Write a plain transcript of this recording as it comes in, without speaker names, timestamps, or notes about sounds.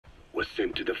was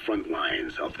sent to the front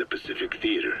lines of the Pacific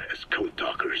Theater as code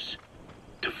talkers.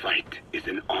 To fight is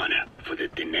an honor for the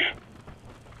Diné.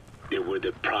 They were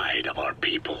the pride of our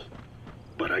people.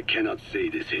 But I cannot say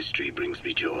this history brings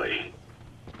me joy.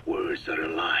 Words are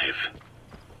alive.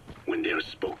 When they are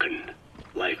spoken,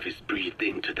 life is breathed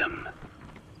into them.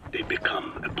 They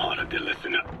become a part of the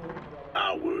listener.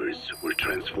 Our words were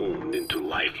transformed into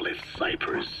lifeless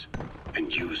ciphers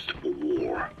and used for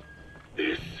war.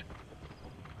 This,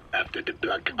 after the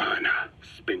Black Ana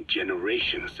spent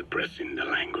generations suppressing the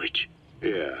language.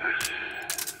 Yeah,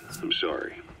 I'm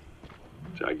sorry.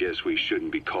 So I guess we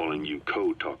shouldn't be calling you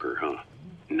Code Talker, huh?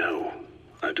 No,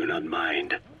 I do not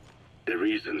mind. The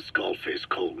reason Skullface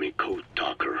called me Code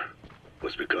Talker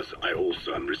was because I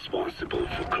also am responsible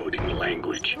for coding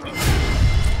language.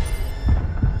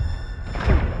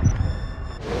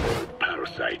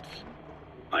 Parasites.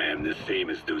 I am the same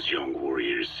as those young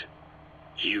warriors,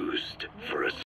 used for a